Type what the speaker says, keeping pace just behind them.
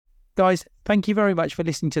Guys, thank you very much for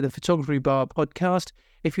listening to the Photography Bar podcast.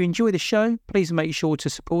 If you enjoy the show, please make sure to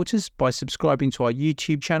support us by subscribing to our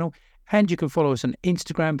YouTube channel, and you can follow us on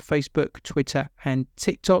Instagram, Facebook, Twitter and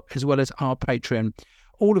TikTok, as well as our Patreon,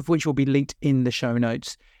 all of which will be linked in the show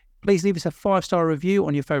notes. Please leave us a 5-star review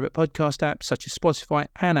on your favourite podcast app such as Spotify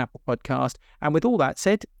and Apple Podcast. And with all that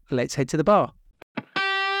said, let's head to the bar.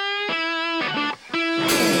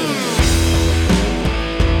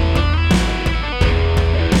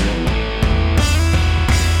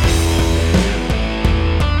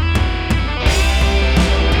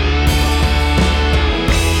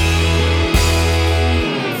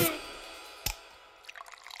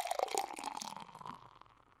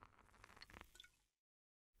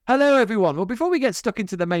 Hello, everyone. Well, before we get stuck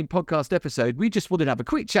into the main podcast episode, we just wanted to have a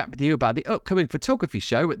quick chat with you about the upcoming photography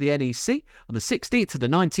show at the NEC on the 16th to the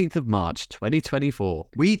 19th of March, 2024.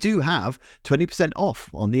 We do have 20% off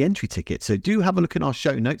on the entry ticket, so do have a look in our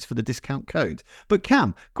show notes for the discount code. But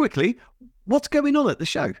Cam, quickly, what's going on at the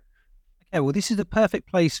show? Okay, well, this is the perfect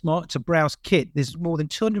place, Mark, to browse kit. There's more than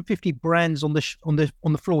 250 brands on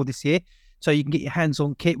the floor this year, so you can get your hands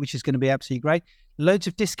on kit, which is going to be absolutely great. Loads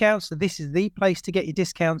of discounts. So this is the place to get your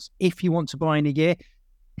discounts if you want to buy any gear.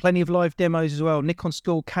 Plenty of live demos as well. Nikon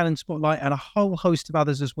School, Canon Spotlight, and a whole host of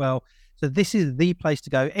others as well. So this is the place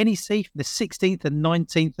to go. NEC from the 16th and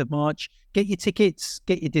 19th of March. Get your tickets,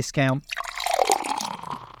 get your discount.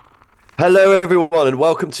 Hello, everyone, and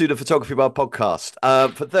welcome to the Photography Bar podcast.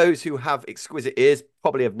 For those who have exquisite ears,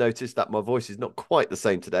 probably have noticed that my voice is not quite the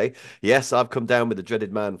same today. Yes, I've come down with the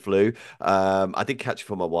dreaded man flu. I did catch it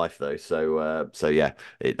from my wife, though, so yeah,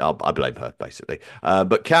 I blame her, basically.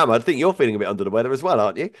 But Cam, I think you're feeling a bit under the weather as well,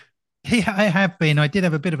 aren't you? Yeah, I have been. I did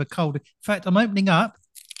have a bit of a cold. In fact, I'm opening up.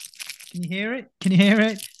 Can you hear it? Can you hear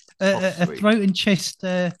it? A throat and chest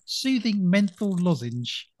soothing menthol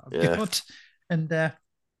lozenge I've got.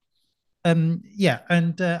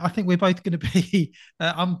 And I think we're both going to be.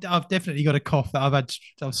 I've definitely got a cough that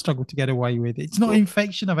I've struggled to get away with. It's not an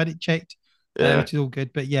infection. I've had it checked, which is all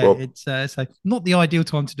good. But yeah, it's so not the ideal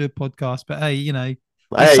time to do a podcast. But hey, you know,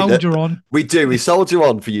 soldier on. We do. We soldier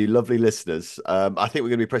on for you, lovely listeners. I think we're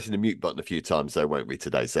going to be pressing the mute button a few times, though, won't we,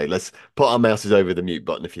 today? So let's put our mouses over the mute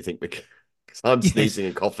button if you think we can. I'm sneezing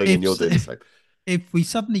and coughing, and you're doing the same. If we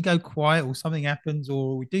suddenly go quiet or something happens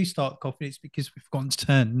or we do start coughing, it's because we've forgotten to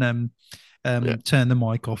turn the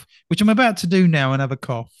mic off, which I'm about to do now and have a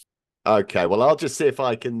cough. Okay, well, I'll just see if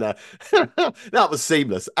I can. That was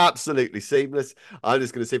seamless, absolutely seamless. I'm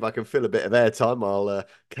just going to see if I can fill a bit of airtime while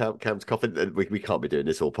Cam's coughing. We can't be doing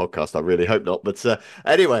this all podcast. I really hope not. But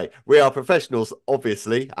anyway, we are professionals,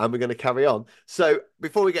 obviously, and we're going to carry on. So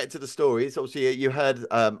before we get into the stories, obviously you heard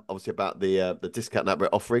obviously about the discount that we're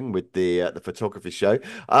offering with the photography show.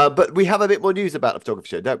 But we have a bit more news about the photography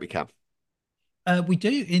show, don't we, Cam? We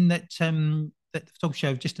do, in that that the photography show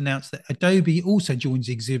have just announced that Adobe also joins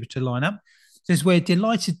the exhibitor lineup. Says we're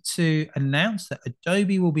delighted to announce that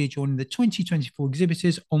Adobe will be joining the 2024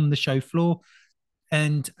 exhibitors on the show floor.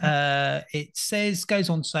 And it goes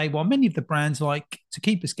on to say, while many of the brands like to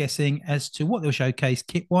keep us guessing as to what they'll showcase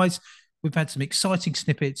kit-wise, we've had some exciting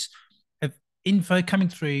snippets of info coming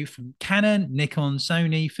through from Canon, Nikon,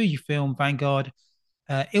 Sony, Fujifilm, Vanguard,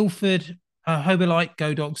 Ilford, Hobelite,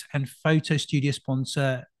 Godox, and photo studio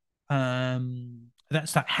sponsor.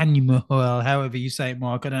 That's that Hanumal, however you say it,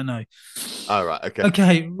 Mark. I don't know. All right. Okay.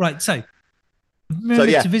 Okay. Right. So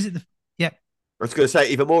to visit the. Yeah. I was going to say,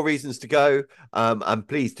 even more reasons to go. And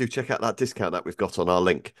please do check out that discount that we've got on our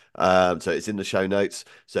link. So it's in the show notes.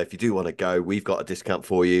 So if you do want to go, we've got a discount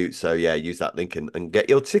for you. So yeah, use that link and get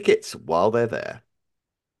your tickets while they're there.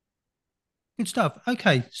 Good stuff.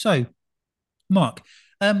 Okay. So, Mark,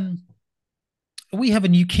 we have a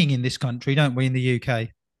new king in this country, don't we, in the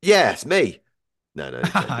UK? Yes, me. No.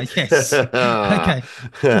 Yes. Okay.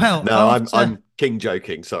 Well, no, I'm king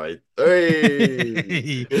joking. Sorry.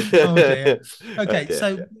 Hey. Oh, dear. Okay.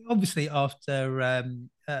 So obviously, after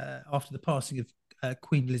the passing of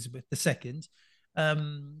Queen Elizabeth II,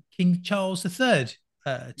 King Charles III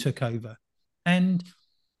took over, and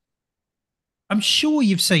I'm sure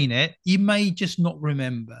you've seen it. You may just not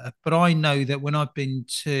remember, but I know that when I've been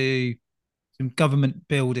to some government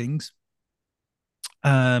buildings,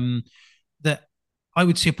 that I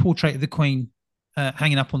would see a portrait of the Queen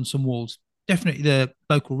hanging up on some walls. Definitely the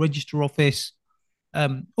local register office,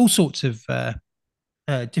 all sorts of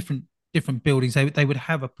different buildings. They would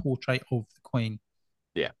have a portrait of the Queen.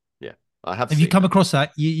 Yeah. I have. Have you come across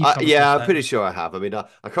that? I'm pretty sure I have. I mean, I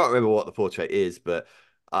can't remember what the portrait is, but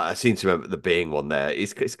I seem to remember there being one there.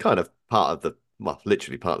 It's kind of part of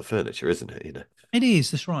literally part of the furniture, isn't it? You know. It is.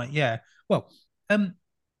 That's right. Yeah. Well,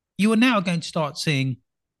 you are now going to start seeing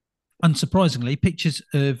unsurprisingly, pictures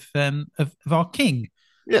of our king,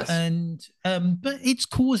 Yes. and but it's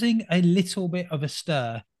causing a little bit of a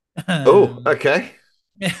stir. Oh, Um, okay.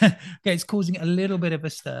 yeah, it's causing a little bit of a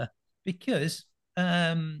stir because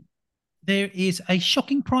there is a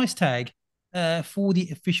shocking price tag for the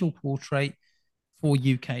official portrait for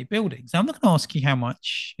UK buildings. Now, I'm not going to ask you how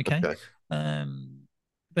much, okay? Okay. Um,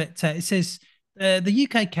 but it says the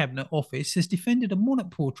UK Cabinet Office has defended a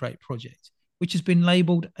monarch portrait project, which has been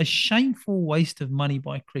labelled a shameful waste of money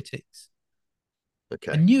by critics. A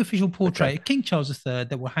Okay. new official Okay. portrait of King Charles III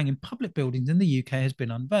that will hang in public buildings in the UK has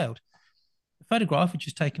been unveiled. The photograph, which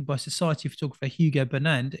was taken by Society photographer Hugo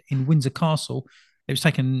Bernard in Windsor Castle, it was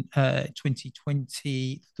taken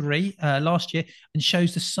 2023 last year, and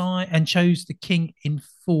shows the king in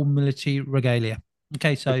full military regalia.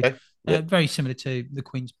 Okay, so Okay. Yeah. very similar to the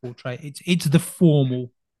Queen's portrait. It's the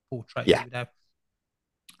formal portrait that Yeah. you would have.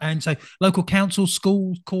 And so local councils,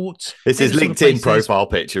 schools, courts, It's they're his the sort of LinkedIn places. profile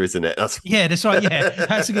picture, isn't it? That's Yeah, that's right. Yeah,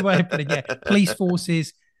 that's a good way of putting it. Yeah, police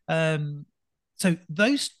forces. Um, so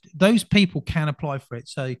those people can apply for it.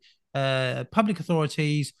 So public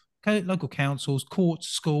authorities, local councils, courts,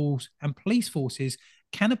 schools, and police forces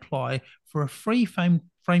can apply for a free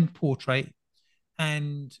framed portrait,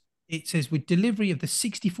 and it says with delivery of the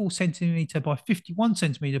 64 centimeter by 51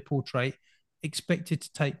 centimeter portrait expected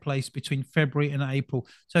to take place between February and April.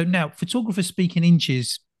 So now photographers speak in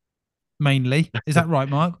inches mainly. Is that right,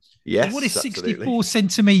 Mark? So what is yes, absolutely. 64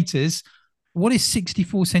 centimeters? What is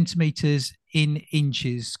 64 centimeters in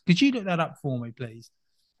inches? Could you look that up for me, please?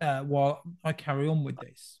 While I carry on with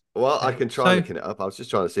this. Well, I Okay. can try So, looking it up. I was just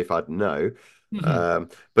trying to see if I'd know.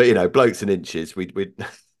 mhm. But blokes and inches, we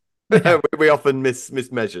Yeah. we often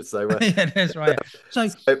mismeasure. So, Yeah, that's right. So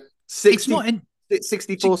so it's 60, not in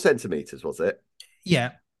 64 centimeters, was it?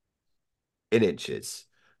 yeah. In inches.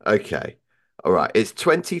 Okay. All right. It's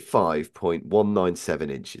 25.197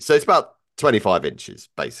 inches. So it's about 25 inches,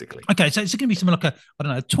 basically. Okay, so it's going to be something like a, I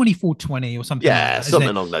don't know, 2420 or something like Yeah, that, isn't something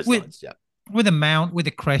it? along those With lines. Yeah. with a mount, with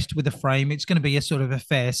a crest, with a frame, it's going to be a sort of a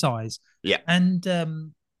fair size. Yeah. And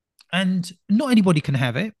not anybody can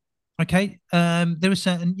have it. Okay. There are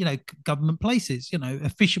certain, government places,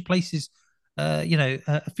 official places,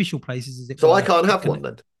 official places, as it So I were. can't That have can, one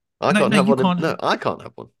then. I no, can't no, have you one. can't. No, I can't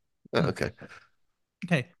have one. Oh, Hmm. okay.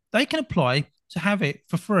 Okay. They can apply to have it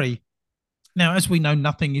for free. Now, as we know,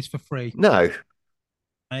 nothing is for free. No.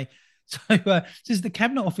 Okay. So, this is the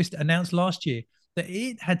Cabinet Office that announced last year that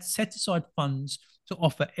it had set aside funds to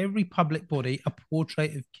offer every public body a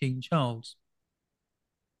portrait of King Charles.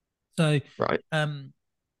 So, Right. and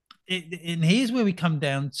here's where we come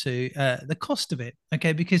down to the cost of it,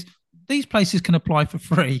 okay? Because these places can apply for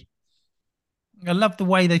free. I love the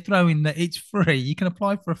way they throw in that it's free. You can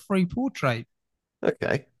apply for a free portrait.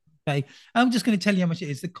 Okay. Okay, I'm just going to tell you how much it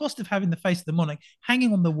is. The cost of having the face of the monarch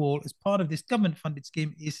hanging on the wall as part of this government-funded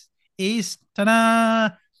scheme is ta-da,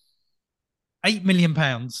 £8 million.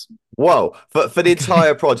 Whoa. For the Okay,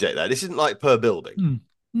 entire project, though, this isn't like per building.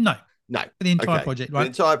 no, No. for the entire Okay. project, The right?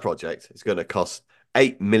 entire project is going to cost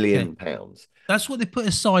 £8 million. That's what they put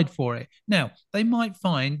aside for it. Now they might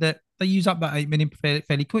find that they use up that 8 million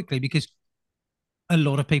fairly quickly because a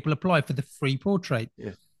lot of people apply for the free portrait.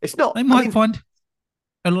 Yeah. It's not, They I might mean, find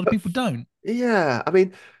a lot of people don't. yeah, I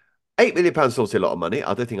mean, £8 million is obviously a lot of money.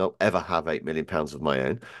 I don't think I'll ever have £8 million of my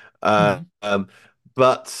own. Mm,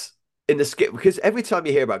 But in the skip, because every time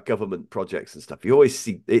you hear about government projects and stuff, you always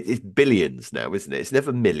see it's billions now, isn't it? It's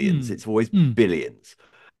never millions. mm, It's always mm. billions.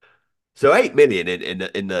 So 8 million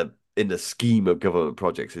in the scheme of government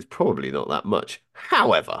projects is probably not that much.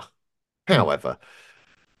 However, Mm. however,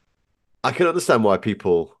 I can understand why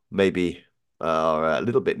people maybe are a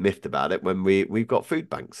little bit miffed about it when we've got food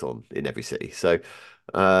banks on in every city. So,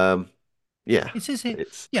 um, yeah, It says here,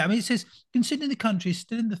 it's yeah, I mean, it says, considering the country is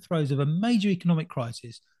still in the throes of a major economic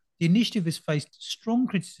crisis, the initiative has faced strong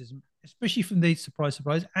criticism, especially from the, surprise,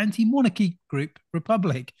 surprise, anti monarchy group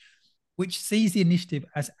Republic, which sees the initiative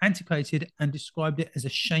as antiquated and described it as a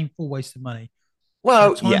shameful waste of money. At a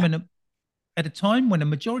well, time yeah, when at a time when a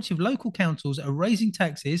majority of local councils are raising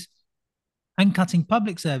taxes and cutting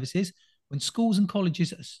public services, when schools and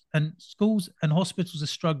hospitals are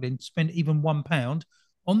struggling to spend even £1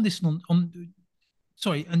 on this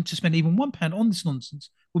and to spend even £1 on this nonsense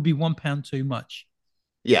would be £1 too much.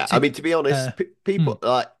 yeah. I So, mean, to be honest,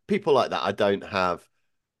 mm, people like that, I don't have.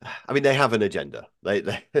 I mean, they have an agenda. They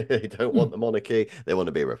don't want mm, the monarchy. They want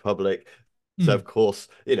to be a republic. So mm. of course,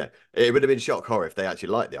 it would have been shock horror if they actually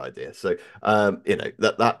liked the idea. So,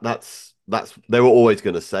 that's they were always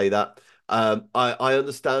going to say that. I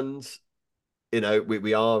understand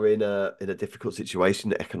we are in a difficult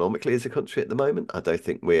situation economically as a country at the moment. I don't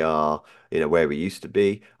think we are, where we used to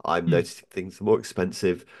be. I'm Mm. noticing things are more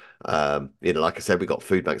expensive. Like I said, we've got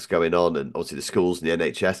food banks going on and obviously the schools and the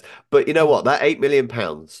NHS. But you know Mm. what? That £8 million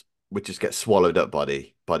would just get swallowed up by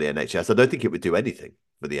the NHS. I don't think it would do anything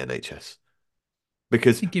for the NHS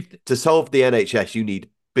I because think if to solve the NHS, you need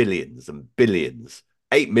billions and billions.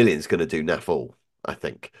 8 million is going to do naff all, I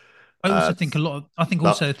think. I Uh, also think a lot of, I think but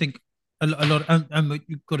also think a lot, and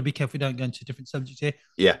you've got to be careful we don't go into different subjects here.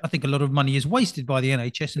 yeah. I think a lot of money is wasted by the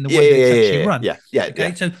NHS and the Yeah, way that yeah, it's yeah, actually yeah, run. yeah, yeah, yeah.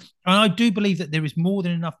 Okay, so I do believe that there is more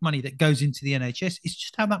than enough money that goes into the NHS. It's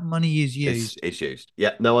just how that money is It's used. it's used.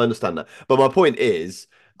 Yeah, no, I understand that. But my point is,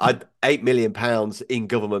 £8 million in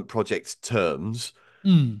government projects terms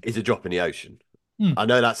Mm, is a drop in the ocean. mm, I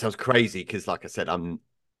know that sounds crazy because, like I said,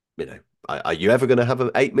 you know, are you ever going to have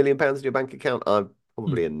 £8 million in your bank account? I'm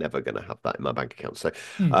mm, probably never going to have that in my bank account. So,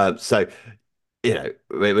 mm,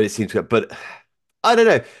 when it seems to, but I don't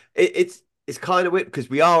know. It's kind of weird because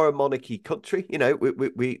we are a monarchy country.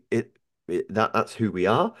 That's who we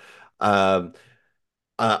are. Um,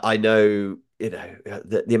 I know,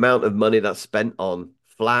 the amount of money that's spent on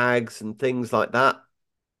flags and things like that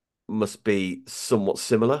must be somewhat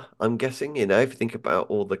similar, I'm guessing. If you think about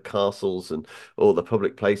all the castles and all the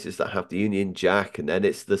public places that have the Union Jack, and then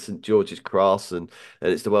it's the St. George's Cross and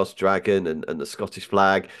it's the Welsh Dragon and the Scottish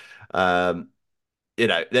flag. Um,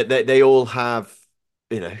 they all have,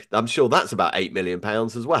 I'm sure that's about £8 million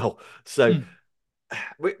as well. So mm,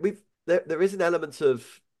 there is an element of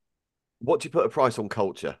what do you put a price on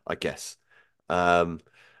culture, I guess. Um,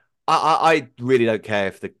 I really don't care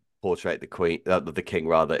if the portrait the queen, the king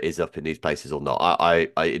rather, is up in these places or not.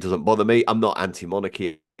 It doesn't bother me. I'm not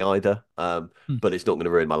anti-monarchy either. mm, But it's not going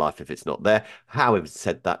to ruin my life if it's not there. However,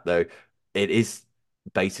 said that though, it is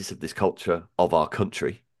basis of this culture of our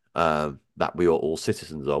country, that we are all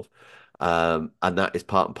citizens of, and that is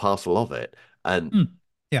part and parcel of it. And mm.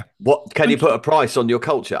 Yeah. what can you And put a price on your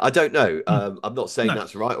culture? I don't know. mm, I'm not saying no,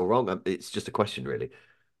 that's right or wrong. It's just a question, really.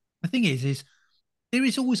 the thing is there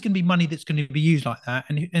is always going to be money that's going to be used like that.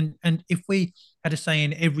 And if we had a say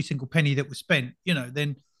in every single penny that was spent,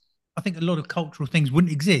 then I think a lot of cultural things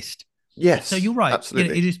wouldn't exist. So Yes, you're right.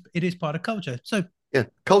 absolutely. It is part of culture. So Yeah,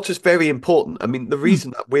 culture's very important. I mean, the mm,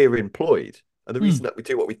 reason that we're employed and the reason mm, that we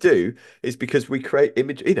do what we do is because we create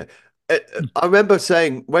image. mm, I remember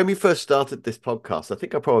saying when we first started this podcast, I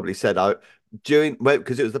think I probably said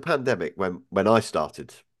because it was the pandemic when I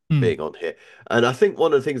started mm, being on here, and I think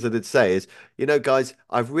one of the things I did say is, guys,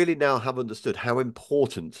 I've really now have understood how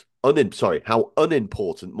unimportant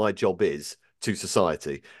my job is to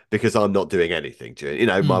society because I'm not doing anything.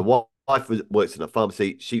 My mm, wife works in a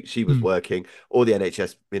pharmacy. She was mm, working. All the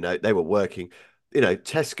NHS, they were working.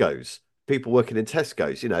 Tesco's, people working in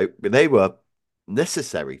Tesco's, they were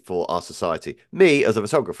necessary for our society. Me as a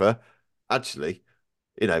photographer, actually,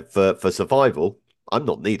 for survival, I'm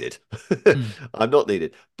not needed. mm, I'm not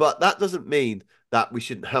needed. But that doesn't mean that we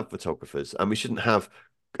shouldn't have photographers and we shouldn't have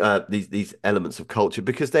these elements of culture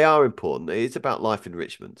because they are important. It's about life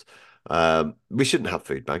enrichment. We shouldn't have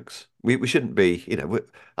food banks. We shouldn't be,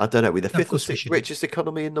 I don't know, we're the no, of fifth or course we sixth shouldn't. richest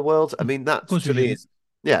economy in the world. I mean, Of that course we to me shouldn't. is,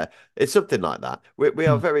 yeah, it's something like that. We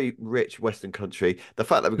are a Mm, very rich Western country. The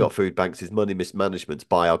fact that we've mm, got food banks is money mismanagement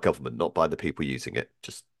by our government, not by the people using it.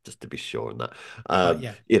 Just to be sure on that. right.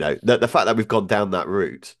 Yeah. The fact that we've gone down that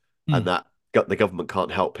route and Mm, that the government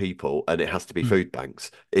can't help people and it has to be mm, food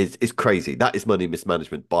banks is crazy. That is money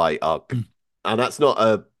mismanagement by our, mm, and that's not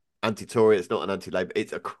a anti-Tory, it's not an anti-Labour,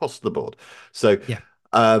 it's across the board. So, yeah.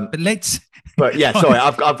 um, But let's but yeah, sorry, I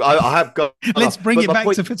have gone let's off. bring But it my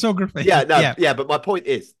back point, to yeah, photography. no, Yeah. yeah, but my point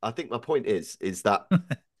is, I think my point is that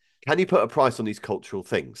can you put a price on these cultural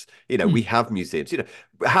things? We Mm, have museums.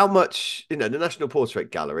 How much? The National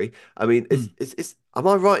Portrait Gallery. I mean, mm. am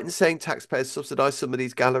I right in saying taxpayers subsidise some of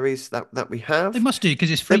these galleries that we They have? must do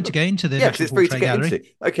because it's They free to get into the Yeah, because National it's free to Portrait get Gallery. into.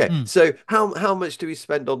 Okay, Mm, so how much do we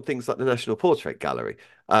spend on things like the National Portrait Gallery?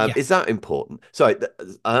 yeah. Is that important? Sorry,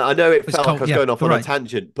 I know it It's felt like I cult. was Yeah. going off You're on a right.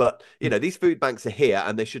 tangent, but Mm, these food banks are here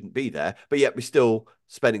and they shouldn't be there, but yet we're still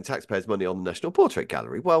spending taxpayers' money on the National Portrait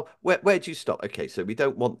Gallery. Well, where do you stop? Okay, so we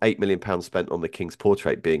don't want £8 million spent on the King's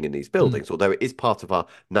portrait being in these mm, buildings, although it is part of our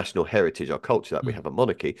national heritage, our culture that we mm, have a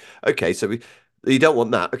monarchy. Okay, so you don't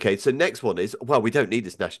want that. Okay, so next one is, well, we don't need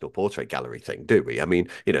this National Portrait Gallery thing, do we? I mean,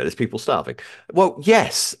 there's people starving. Well,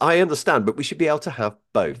 yes, I understand, but we should be able to have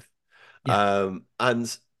both. yeah.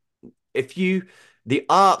 And if the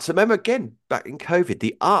arts, remember again, back in COVID,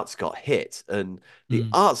 the arts got hit, and the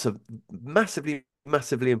Mm, arts are massively,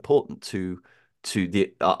 massively important to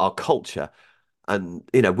our culture. And,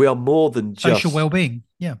 we are more than just Social well-being.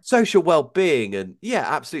 Yeah. social well-being and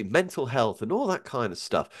absolutely mental health and all that kind of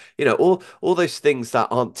stuff. All those things that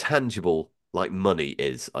aren't tangible like money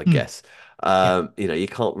is, I Mm, guess. yeah. You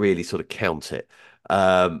can't really sort of count it.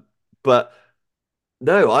 But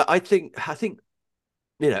no, I think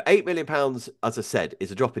 £8 million, as I said,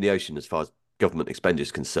 is a drop in the ocean as far as government expenditure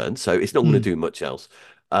is concerned. So it's not going to Mm. do much else.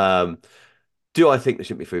 Um, do I think there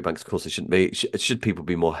shouldn't be food banks? Of course, there shouldn't be. Should people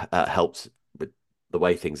be more helped with the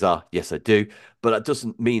way things are? Yes, I do. But that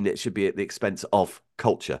doesn't mean it should be at the expense of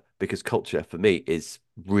culture, because culture for me is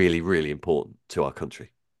really, really important to our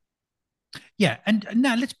country. Yeah, and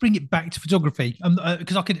now let's bring it back to photography,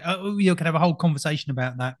 because I could we could have a whole conversation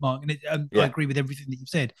about that, Mark. And I Yeah. agree with everything that you've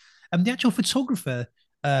said. The actual photographer,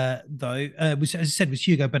 though, was, as I said, was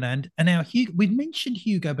Hugo Bernand. And now we've mentioned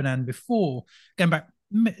Hugo Bernand before, going back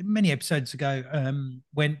many episodes ago,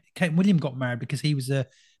 when Kate and William got married, because he was a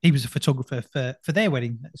photographer for their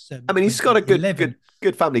wedding. That's I mean, he's got a good, 2011.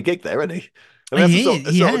 good family gig there, isn't he? I mean, that's He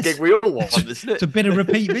the he sort of gig has. we all want, isn't It's a bit of it?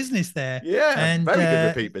 repeat business there. Yeah, And very good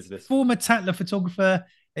repeat business. former Tatler photographer.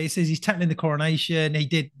 It says he's tackling the coronation. He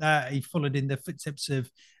did that. He followed in the footsteps of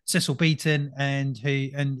Cecil Beaton, and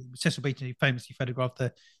Cecil Beaton, who famously photographed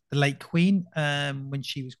the late Queen when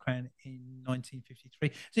she was crowned in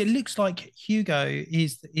 1953. So it looks like Hugo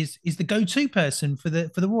is the go-to person for the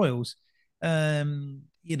royals.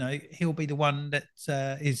 He'll be the one that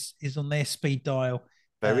is on their speed dial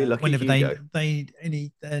Very lucky whenever Hugo. they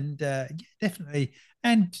any and yeah, definitely.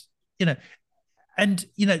 And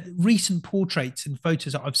you know recent portraits and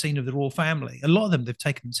photos that I've seen of the royal family, a lot of them they've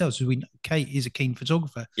taken themselves, as we know Kate is a keen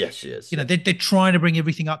photographer. Yes, she is. They're trying to bring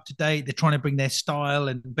everything up to date. They're trying to bring their style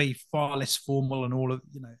and be far less formal, and all of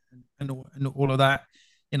and all of that,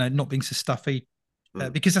 not being so stuffy,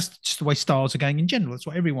 because that's just the way styles are going in general. That's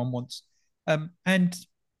what everyone wants.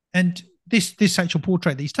 And this actual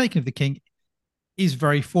portrait that he's taken of the king is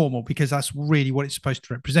very formal, because that's really what it's supposed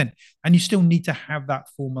to represent. And you still need to have that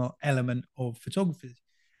formal element of photography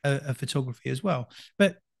as well.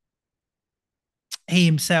 But he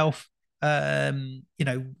himself, former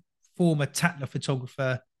Tatler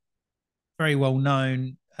photographer, very well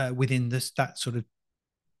known within that sort of,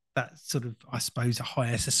 I suppose, a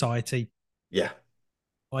higher society Yeah.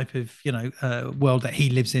 type of world that he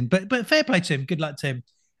lives in. But fair play to him. Good luck to him.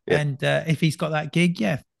 Yeah. And if he's got that gig,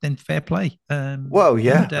 then fair play. Well,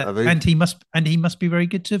 yeah, I mean, and he must be very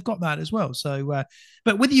good to have got that as well. So,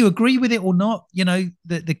 but whether you agree with it or not,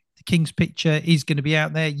 the King's picture is going to be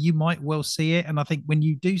out there. You might well see it, and I think when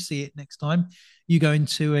you do see it next time, you go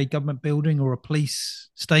into a government building or a police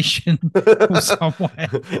station or somewhere.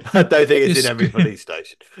 I don't think it's in every police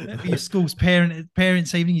station. Your school's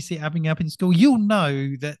parents' evening, you see it happening up in school. You'll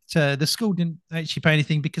know that the school didn't actually pay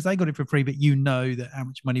anything because they got it for free, but you know that how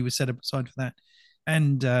much money was set aside for that.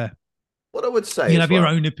 And what I would say, you'll have your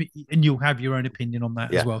own opinion, and you'll have your own opinion on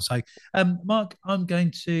that Yeah. as well. So, Mark, I'm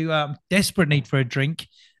going to desperate need for a drink,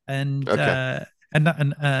 and Okay. and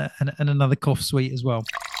another cough sweet as well.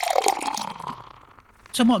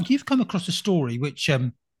 So, Mark, you've come across a story which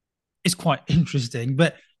is quite interesting,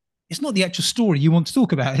 but it's not the actual story you want to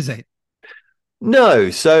talk about, is it? No,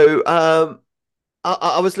 so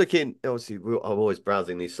I was looking. Obviously, I'm always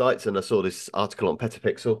browsing these sites, and I saw this article on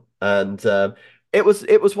Petapixel, and it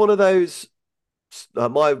was one of those.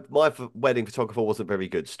 My wedding photographer wasn't very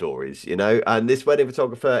good stories, and this wedding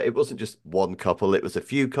photographer, it wasn't just one couple, it was a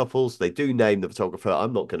few couples. They do name the photographer.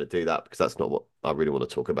 I'm not going to do that because that's not what I really want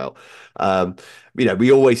to talk about.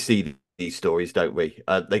 We always see these stories, don't we?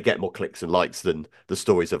 They get more clicks and likes than the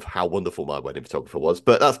stories of how wonderful my wedding photographer was,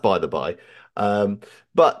 but that's by the by.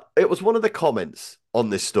 But it was one of the comments on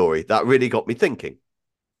this story that really got me thinking.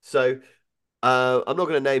 So I'm not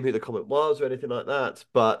going to name who the comment was or anything like that,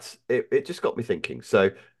 but it just got me thinking.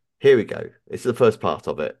 So here we go. It's the first part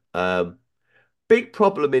of it. Big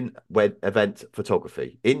problem in event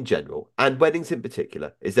photography in general, and weddings in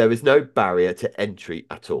particular, is there is no barrier to entry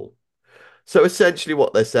at all. So essentially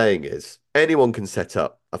what they're saying is anyone can set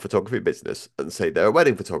up a photography business and say they're a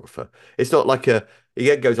wedding photographer. It's not like he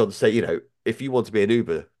then goes on to say, if you want to be an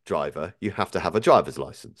Uber driver, you have to have a driver's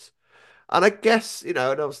license. And I guess, and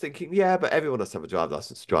I was thinking, yeah, but everyone has to have a driver's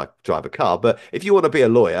license to drive a car. But if you want to be a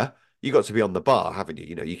lawyer, you got to be on the bar, haven't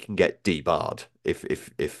you? You can get debarred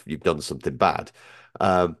if you've done something bad.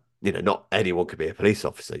 Not anyone can be a police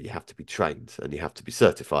officer. You have to be trained and you have to be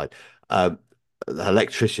certified. An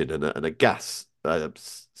electrician and a gas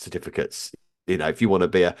certificates. If you want to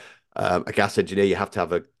be a gas engineer, you have to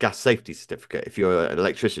have a gas safety certificate. If you're an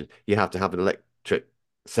electrician, you have to have an electric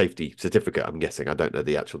safety certificate, I'm guessing. I don't know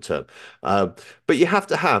the actual term. But you have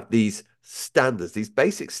to have these standards, these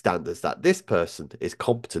basic standards that this person is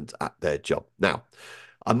competent at their job. Now,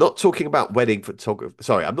 I'm not talking about wedding photography.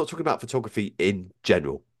 Sorry, I'm not talking about photography in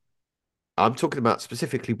general. I'm talking about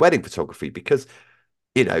specifically wedding photography because,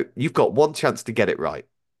 you've got one chance to get it right.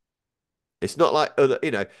 It's not like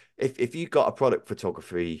if you got a product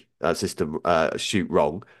photography system shoot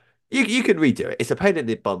wrong, you can redo it. It's a pain in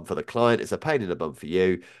the bum for the client. It's a pain in the bum for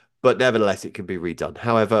you, but nevertheless, it can be redone.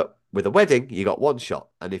 However, with a wedding, you got one shot,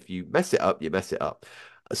 and if you mess it up, you mess it up.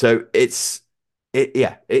 So it's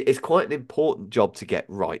quite an important job to get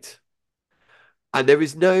right, and there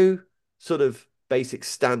is no sort of basic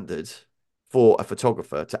standard for a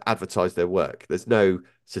photographer to advertise their work. There's no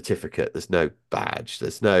certificate, there's no badge,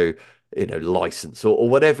 there's no, license or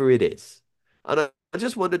whatever it is. And I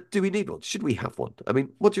just wondered, do we need one? Should we have one? I mean,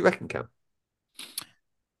 what do you reckon, Cam?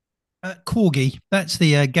 Corgi. That's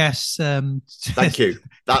the gas Thank you.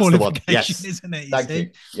 That's the one. qualification, Yes. isn't it? Thank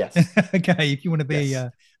you. Yes. Okay, if you want to be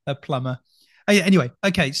Yes. a plumber. Anyway,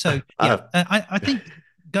 okay, so I think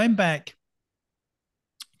going back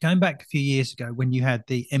a few years ago when you had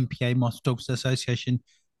the MPA Master Photographers Association,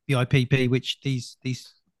 the IPP, which these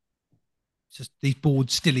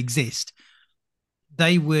boards still exist,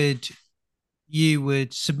 you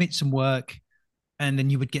would submit some work and then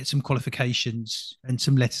you would get some qualifications and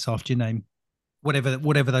some letters after your name,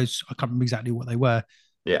 whatever those, I can't remember exactly what they were.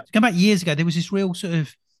 Yeah. Going back years ago, there was this real sort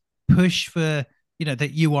of push for,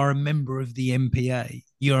 that you are a member of the MPA,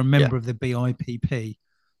 you're a member of the BIPP.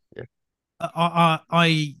 Yeah.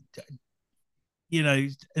 I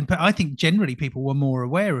and I think generally people were more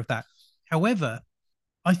aware of that. However,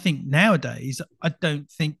 I think nowadays, I don't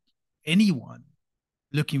think anyone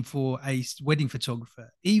looking for a wedding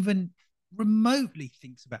photographer even remotely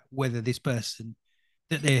thinks about whether this person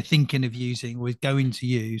that they're thinking of using or is going to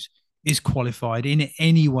use is qualified in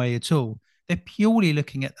any way at all. They're purely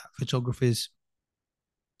looking at that photographer's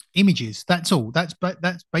images. That's all. That's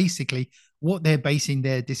basically what they're basing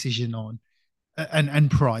their decision on,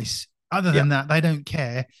 and price. Other than that, they don't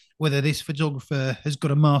care whether this photographer has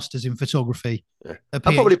got a master's in photography, a PhD and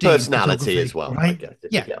probably personality in as well, right? I guess.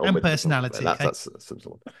 Yeah, and personality. That's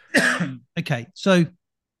simple. Okay, so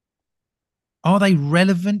are they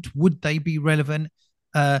relevant? Would they be relevant?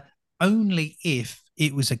 Only if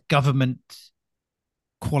it was a government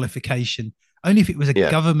qualification. Only if it was a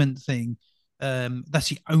government thing. That's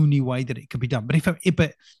the only way that it could be done. But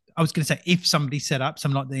but I was going to say, if somebody set up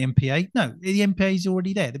something like the MPA, no, the MPA is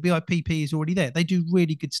already there. The BIPP is already there. They do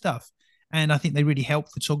really good stuff, and I think they really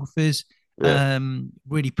help photographers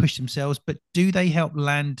really push themselves. But do they help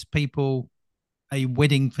land people a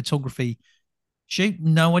wedding photography shoot?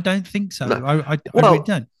 No, I don't think so. No. I really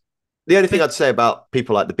don't. The only thing I'd say about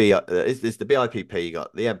people like is the BIPP, you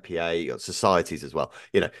got the MPA, you got societies as well.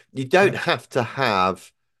 You don't have to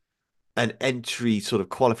have an entry sort of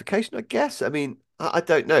qualification, I guess. I mean, I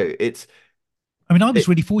don't know. I was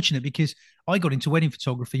really fortunate because I got into wedding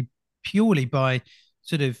photography purely by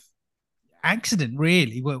sort of accident,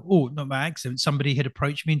 really. Well, or not by accident. Somebody had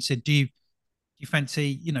approached me and said, "Do you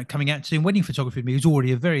fancy, coming out to doing wedding photography with me?" He was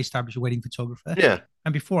already a very established wedding photographer. Yeah.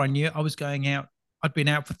 And before I knew it, I was going out. I'd been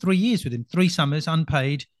out for 3 years with him, 3 summers,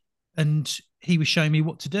 unpaid, and he was showing me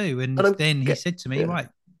what to do. And then he said to me, "Right,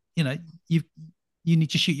 you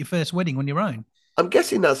need to shoot your first wedding on your own." I'm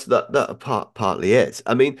guessing that partly it.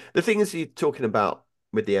 I mean, the thing is, you're talking about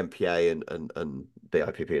with the MPA and the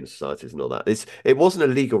IPP and societies and all that. It wasn't a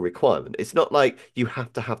legal requirement. It's not like you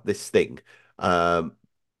have to have this thing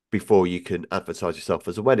before you can advertise yourself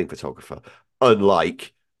as a wedding photographer.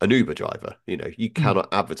 Unlike an Uber driver, you cannot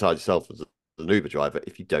advertise yourself as an Uber driver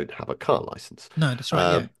if you don't have a car license. No, that's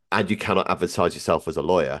right. And you cannot advertise yourself as a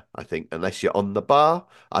lawyer, I think, unless you're on the bar.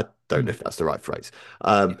 I don't know if that's the right phrase.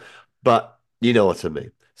 But you know what I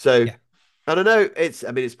mean. So I don't know.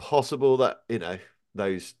 It's possible that,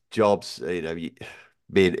 those jobs,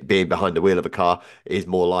 being behind the wheel of a car is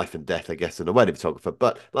more life and death, I guess, than a wedding photographer.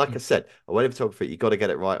 But like I said, a wedding photographer, you got to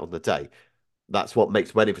get it right on the day. That's what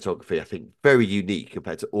makes wedding photography, I think, very unique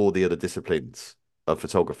compared to all the other disciplines of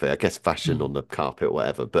photography. I guess fashion on the carpet or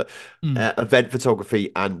whatever, but event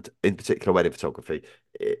photography and in particular wedding photography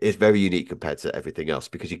is very unique compared to everything else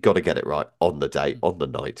because you've got to get it right on the day, on the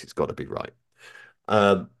night. It's got to be right.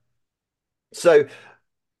 So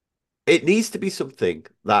it needs to be something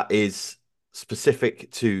that is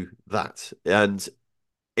specific to that, and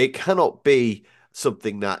it cannot be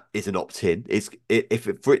something that is an opt-in.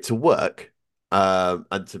 For it to work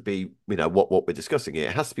and to be, what we're discussing here,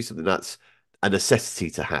 it has to be something that's a necessity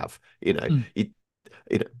to have. You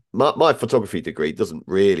you know, my photography degree doesn't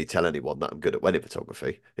really tell anyone that I'm good at wedding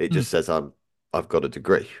photography. It Mm, just says I've got a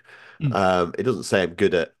degree. mm, It doesn't say I'm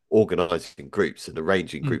good at organizing groups and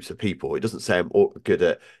arranging mm. groups of people. It doesn't say I'm good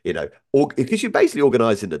at, because you're basically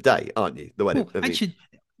organizing the day, aren't you? The wedding. Well, I mean, actually,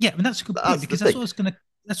 yeah, I mean that's a good point that's the because that's thing.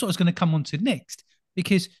 what I was gonna come on to next.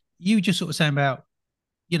 Because you just sort of saying about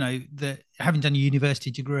that having done a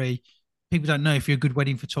university degree, people don't know if you're a good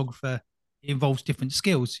wedding photographer. It involves different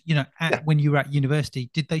skills. Yeah, When you were at university,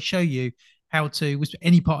 did they show you how to? Was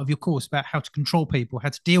any part of your course about how to control people, how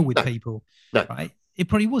to deal with no, people? no. Right? It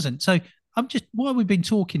probably wasn't. So I'm just while we've been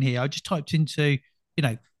talking here, I just typed into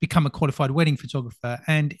become a qualified wedding photographer,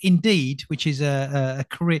 and Indeed, which is a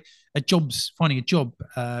career, a jobs finding a job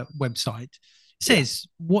website, Yeah. says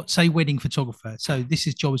what's a wedding photographer. So this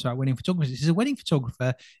is jobs about wedding photographers. This is a wedding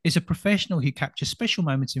photographer is a professional who captures special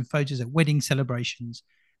moments in photos at wedding celebrations.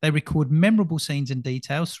 They record memorable scenes and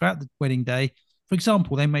details throughout the wedding day. For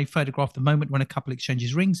example, they may photograph the moment when a couple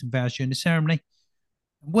exchanges rings and vows during the ceremony.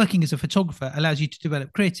 Working as a photographer allows you to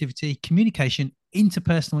develop creativity, communication,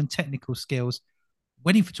 interpersonal and technical skills.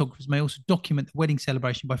 Wedding photographers may also document the wedding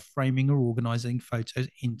celebration by framing or organizing photos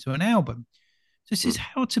into an album. So this is Mm.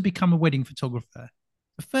 how to become a wedding photographer.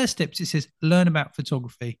 The first steps, it says learn about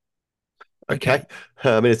photography. Okay. Okay,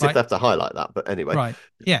 I mean, as if right, they have to highlight that, but anyway. right.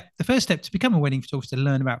 Yeah, the first step to become a wedding photographer is to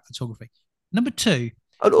learn about photography. Number two,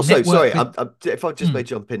 And also, network sorry, with. if I just may Mm,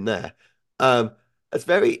 jump in there, it's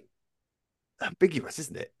very ambiguous,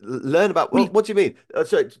 isn't it? Learn about, well, well, what do you mean?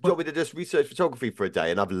 So, do you well, want me to just research photography for a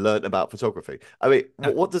day and I've learned about photography? I mean,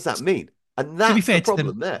 no, what does that mean? And to be that's the fair to them,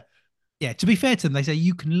 problem there. yeah, to be fair to them, they say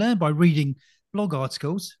you can learn by reading blog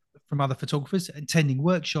articles from other photographers, attending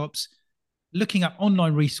workshops, looking up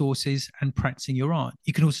online resources, and practicing your art.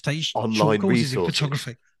 You can also take short Online courses in resources,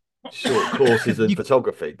 photography. short courses in you,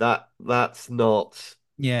 photography.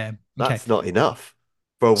 yeah, okay. That's not enough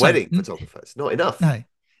for a So wedding photographer. It's not enough. no.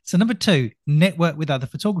 So number two, network with other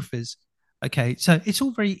photographers. Okay, so it's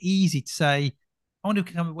all very easy to say, I want to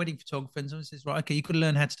become a wedding photographer. And someone says, right, okay, you could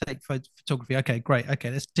learn how to take photography. Okay, great. Okay,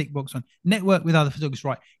 let's tick box on. Network with other photographers.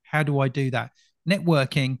 Right. How do I do that?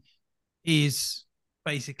 Networking is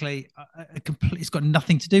basically a complete, it's got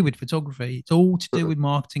nothing to do with photography. It's all to do Mm-mm. with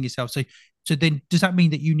marketing yourself. So then does that mean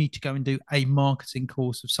that you need to go and do a marketing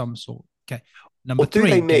course of some sort? Okay. Number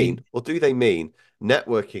three, getting Or do they mean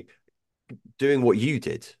networking, doing what you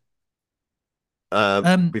did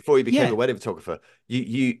before you became yeah, a wedding photographer?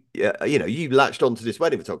 You latched onto this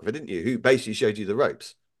wedding photographer, didn't you? Who basically showed you the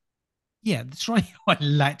ropes. yeah, that's right. I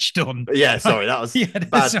latched on. Yeah, sorry, that was Yeah,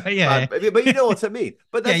 that's bad, right. Yeah, bad. But you know what I mean.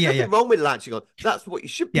 But yeah, there's yeah, yeah, nothing wrong with latching on. That's what you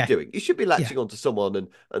should be yeah, doing. You should be yeah. latching onto someone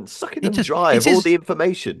and sucking It them does. dry It of all the says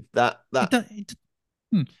information it does.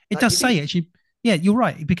 It that does you say need. actually. Yeah, you're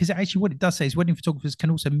right because actually what it does say is wedding photographers can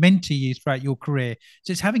also mentor you throughout your career.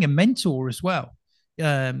 So it's having a mentor as well.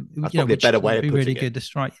 That's probably a Which better would way of be really putting it. good.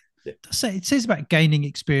 That's right. Yeah. It says about gaining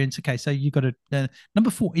experience. Okay, so you got to number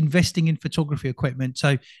four, investing in photography equipment.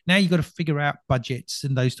 So now you got to figure out budgets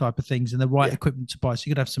and those type of things and the right Yeah. equipment to buy. So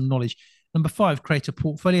you got to have some knowledge. Number five, create a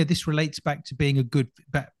portfolio. This relates back to being a good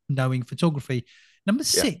about knowing photography. Number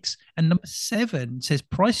Yeah. six and number seven says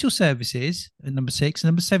price your services. And number six and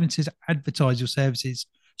number seven says advertise your services.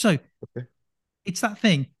 So Okay. it's that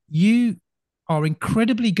thing. You are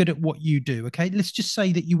incredibly good at what you do. Okay. Let's just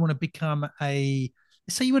say that you want to become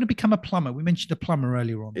let's say you want to become a plumber. We mentioned a plumber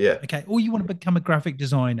earlier on. Yeah. Okay. Or you want to become a graphic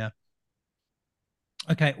designer.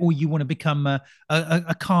 Okay. Or you want to become a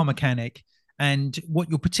car mechanic. And what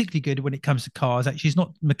you're particularly good at when it comes to cars actually is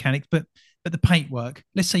not mechanics, but the paintwork.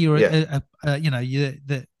 Let's say you're Yeah. you're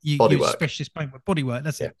a Bodywork. specialist paintwork, bodywork.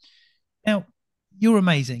 That's Yeah. it. Now you're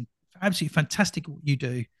amazing, absolutely fantastic at what you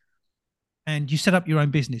do, and you set up your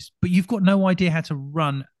own business, but you've got no idea how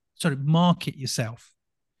to sort of market yourself.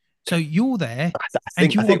 So you're there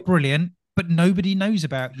and I you are think brilliant, but nobody knows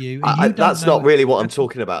about you and you don't that's not know really what I'm how to.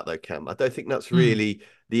 talking about, though, Cam. I don't think that's Mm, really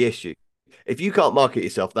the issue. If you can't market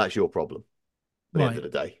yourself, that's your problem at the end of right. the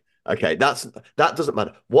day. Okay, that doesn't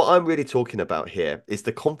matter. What I'm really talking about here is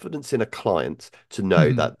the confidence in a client to know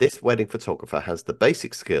Mhm, that this wedding photographer has the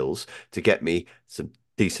basic skills to get me some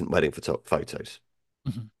decent wedding photos.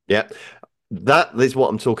 mhm, Yeah, that is what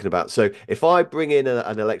I'm talking about. So if I bring in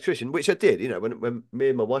an electrician, which I did, when me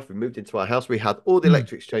and my wife we moved into our house, we had all the mm,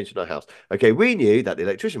 electrics changed in our house. Okay, we knew that the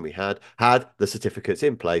electrician we had the certificates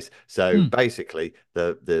in place. So mm, basically,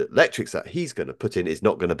 the electrics that he's going to put in is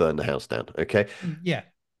not going to burn the house down. Okay, yeah.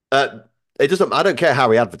 uh, it doesn't. I don't care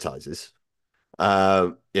how he advertises.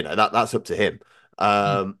 That's up to him. Mm,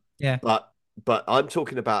 Um, yeah. but I'm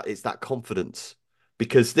talking about it's that confidence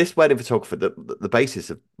because this wedding photographer, the basis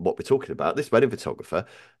of what we're talking about, this wedding photographer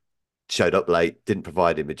showed up late, didn't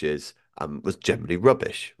provide images, was generally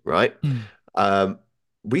rubbish, right? Mm.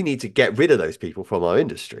 We need to get rid of those people from our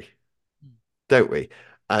industry, don't we?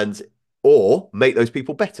 And or make those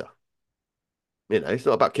people better. It's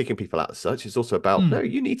not about kicking people out as such. It's also about, no, Mm.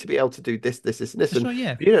 you need to be able to do this, this, this, and this. That's And right.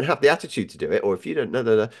 Yeah. if you don't have the attitude to do it, or if you don't,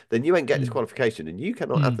 no, then you ain't get this Mm. qualification, and you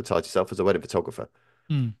cannot Mm. advertise yourself as a wedding photographer.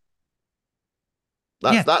 Mm.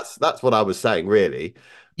 That's Yeah. that's what I was saying, really,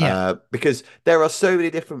 Yeah. because there are so many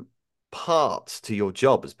different parts to your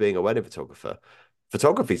job as being a wedding photographer.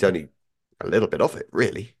 Photography is only a little bit of it,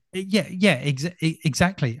 really. Yeah,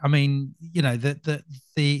 exactly. I mean, the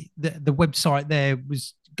website there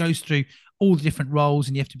goes through all the different roles,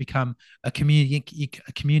 and you have to become a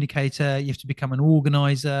communicator. You have to become an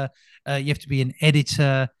organizer. You have to be an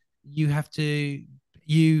editor. You have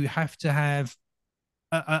to have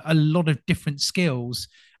a lot of different skills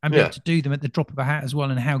and be able Yeah, to do them at the drop of a hat as well.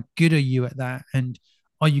 And how good are you at that? And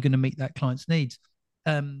are you going to meet that client's needs?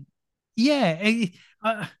 Um, yeah.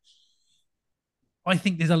 I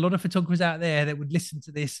think there's a lot of photographers out there that would listen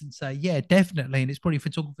to this and say, yeah, definitely. And it's probably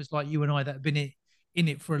photographers like you and I that have been in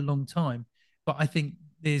it for a long time. But I think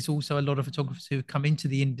there's also a lot of photographers who have come into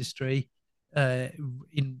the industry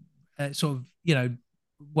in sort of,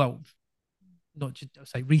 well, not just I'll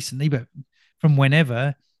say recently, but from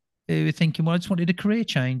whenever, who were thinking, well, I just wanted a career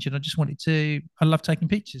change and I love taking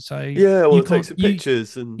pictures. So yeah. I you want to take can't, some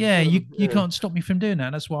pictures, and yeah, you yeah. can't stop me from doing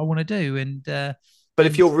that. That's what I want to do. But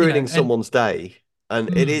if And, you're ruining someone's day, and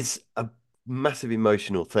it mm, is a massive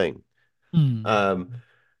emotional thing, mm, um,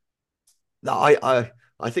 that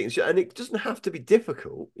I think, and it doesn't have to be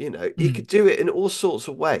difficult. You mm, could do it in all sorts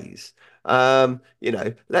of ways.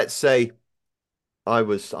 Let's say I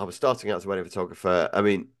was starting out as a wedding photographer. I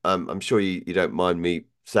mean, I'm sure you don't mind me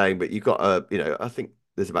saying, but you got I think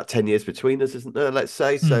there's about 10 years between us, isn't there? Let's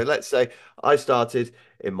say. So mm, let's say I started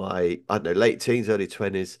in my, I don't know, late teens, early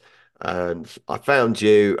 20s, and I found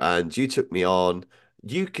you and you took me on.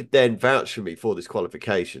 You could then vouch for me for this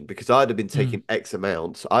qualification because I'd have been mm, taking X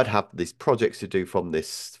amount. I'd have these projects to do from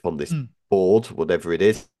this mm, board, whatever it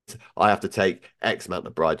is. I have to take X amount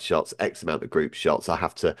of bride shots, X amount of group shots. I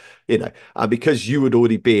have to, and because you would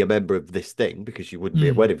already be a member of this thing, because you wouldn't be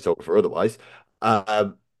a mm, wedding photographer otherwise,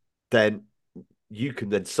 um, then you can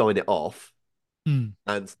then sign it off, mm,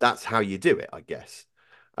 and that's how you do it, I guess.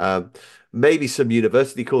 Um, Maybe some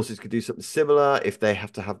university courses could do something similar if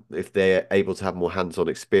they're able to have more hands-on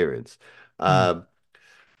experience. mm, Um,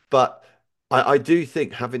 but I do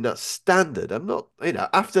think having that standard, I'm not,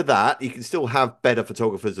 after that, you can still have better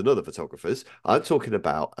photographers than other photographers. I'm talking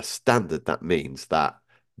about a standard that means that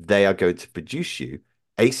they are going to produce you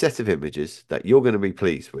a set of images that you're going to be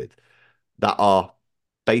pleased with that are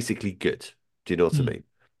basically good. Do you know what I mm, mean?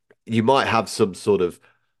 You might have some sort of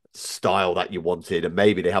style that you wanted, and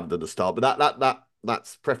maybe they haven't done the style, but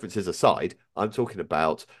that's preferences aside. I'm talking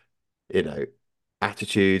about, you know,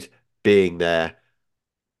 attitude, being there,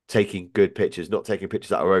 taking good pictures, not taking pictures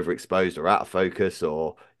that are overexposed or out of focus,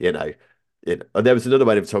 or And there was another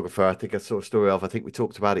wedding photographer I think I saw a story of. I think we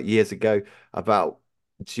talked about it years ago about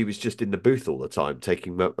she was just in the booth all the time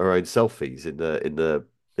taking her own selfies in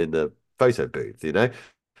the photo booth,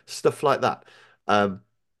 stuff like that. Um,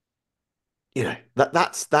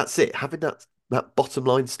 that's it. Having that bottom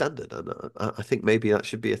line standard, and I think maybe that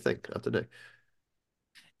should be a thing. I don't know.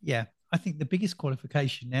 yeah. I think the biggest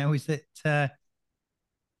qualification now is that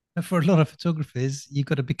for a lot of photographers, you've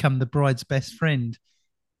got to become the bride's best friend.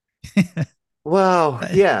 Well,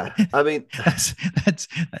 yeah. I mean, that's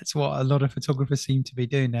that's what a lot of photographers seem to be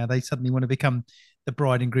doing now. They suddenly want to become the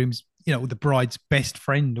bride and groom's, the bride's best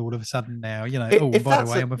friend all of a sudden now. Oh, and if by the that's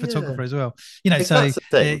way, a I'm a yeah, photographer as well. if So that's a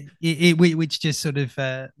thing. which just sort of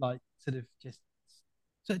just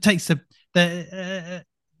so it takes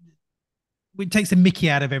it takes the Mickey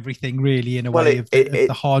out of everything, really, in a Well, way it of it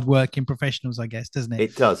the it hard working professionals, I guess, doesn't it?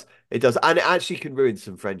 it does, and it actually can ruin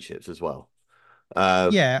some friendships as well.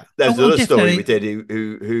 Uh, Yeah. there's Oh, another story we definitely. did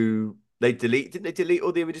who didn't they delete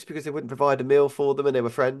all the images because they wouldn't provide a meal for them and they were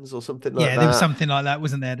friends or something like Yeah, there was that. something like that,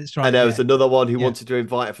 wasn't there? That's And right. there Yeah. was another one who Yeah. wanted to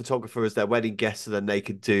invite a photographer as their wedding guest so then they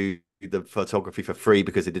could do the photography for free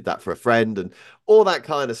because they did that for a friend and all that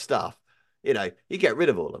kind of stuff. You get rid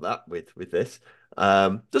of all of that with this.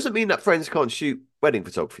 Doesn't mean that friends can't shoot wedding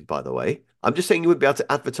photography, by the way. I'm just saying you wouldn't be able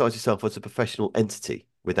to advertise yourself as a professional entity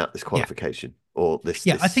without this Yeah. qualification or this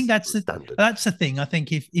Yeah, I think this that's standard. the thing. I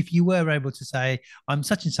think if you were able to say I'm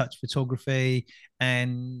such and such photography,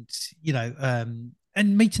 and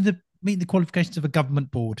and meeting the qualifications of a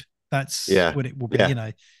government board, that's Yeah, what it will be. yeah,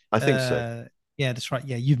 I think so. Uh, Yeah, that's right.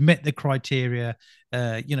 Yeah, you've met the criteria.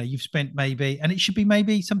 You've spent maybe, and it should be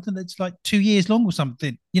maybe something that's like 2 years long or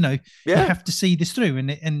something. You Yeah. have to see this through,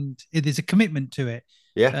 and there's a commitment to it.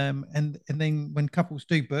 Yeah. And then when couples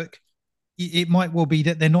do book, it might well be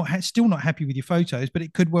that they're not still not happy with your photos, but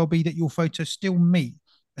it could well be that your photos still meet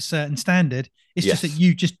a certain standard. It's just that Yes.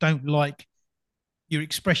 you just don't like your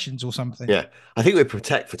expressions or something. Yeah. I think we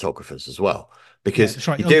protect photographers as well, Yeah, because that's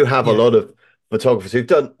right. you do have a Yeah, lot of photographers who've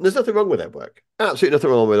done, there's nothing wrong with their work. Absolutely nothing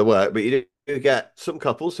wrong with their work. But you do get some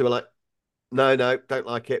couples who are like, no, don't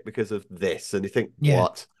like it because of this. And you think, yeah,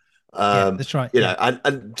 what? yeah, that's right. You Yeah, know,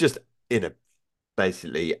 and just,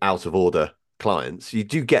 basically out of order clients, you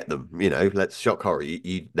do get them, let's shock horror.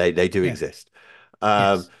 They do yeah, exist.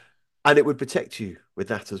 Um, yes. and it would protect you with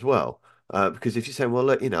that as well. Because if you're saying, well,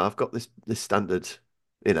 look, I've got this standard,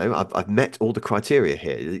 I've met all the criteria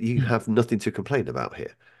here. You Mm, have nothing to complain about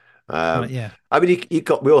here. that's right. Um, Yeah. I mean,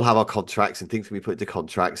 we all have our contracts and things can be put into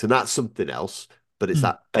contracts, and that's something else. But it's Mm.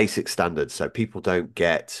 that basic standard, so people don't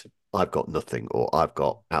get, I've got nothing, or I've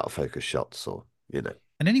got out of focus shots, or.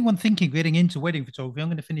 And anyone thinking getting into wedding photography, I'm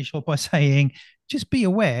going to finish off by saying just be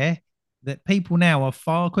aware that people now are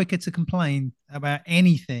far quicker to complain about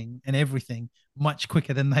anything and everything much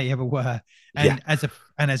quicker than they ever were. Yeah.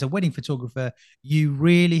 And as a wedding photographer, you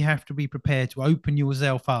really have to be prepared to open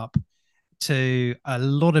yourself up to a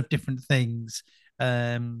lot of different things.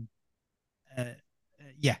 Um,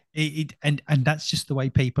 yeah, and that's just the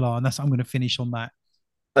way people are, and that's I'm going to finish on that.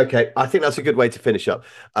 Okay, I think that's a good way to finish up.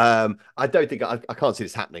 I don't think I can't see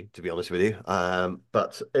this happening, to be honest with you.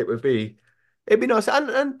 But it'd be nice,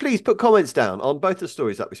 and please put comments down on both the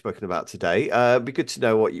stories that we've spoken about today. It'd be good to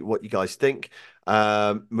know what you guys think.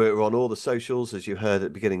 We're on all the socials, as you heard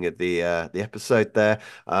at the beginning of the episode. There,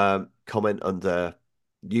 comment under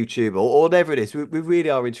YouTube or whatever it is. We really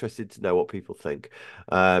are interested to know what people think.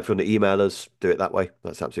 If you want to email us, do it that way.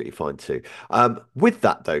 That's absolutely fine too. With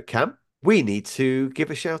that though, Cam, we need to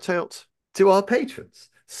give a shout out to our patrons.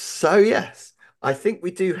 So yes, I think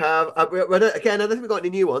we do have. Again, I don't think we've got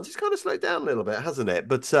any new ones. It's kind of slowed down a little bit, hasn't it?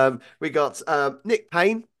 But we got Nick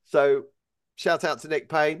Payne. So shout out to Nick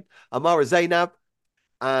Payne, Amara Zainab,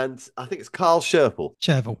 and I think it's Carl Sherple.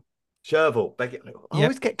 Chervil. Sherville. I Yep.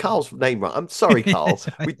 always get Carl's name right. I'm sorry, Carl. That's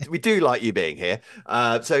right. We do like you being here.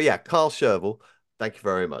 So yeah, Carl Sherville. Thank you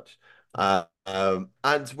very much.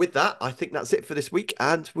 And with that, I think that's it for this week,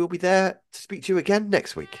 and we'll be there to speak to you again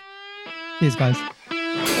next week. Cheers,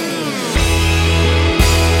 guys.